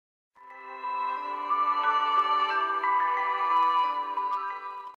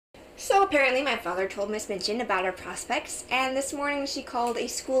So apparently my father told Miss Minchin about our prospects, and this morning she called a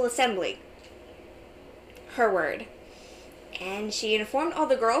school assembly. Her word. And she informed all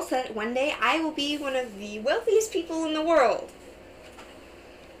the girls that one day I will be one of the wealthiest people in the world.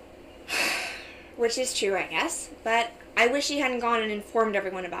 Which is true, I guess, but I wish she hadn't gone and informed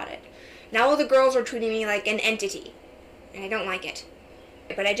everyone about it. Now all the girls are treating me like an entity, and I don't like it.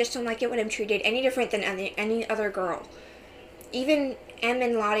 But I just don't like it when I'm treated any different than any other girl. Even Em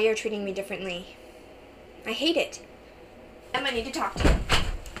and Lottie are treating me differently. I hate it. Em, I need to talk to you.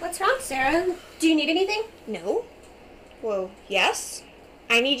 What's wrong, Sara? Do you need anything? No. Well, yes.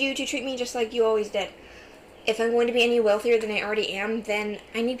 I need you to treat me just like you always did. If I'm going to be any wealthier than I already am, then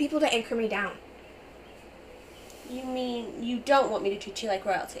I need people to anchor me down. You mean you don't want me to treat you like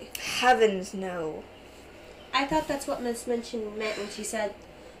royalty? Heavens, no. I thought that's what Miss Minchin meant when she said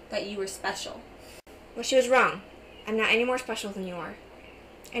that you were special. Well, she was wrong. I'm not any more special than you are.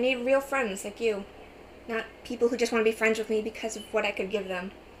 I need real friends like you. Not people who just want to be friends with me because of what I could give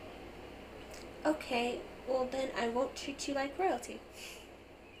them. Okay, well then I won't treat you like royalty.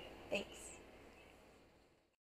 Thanks.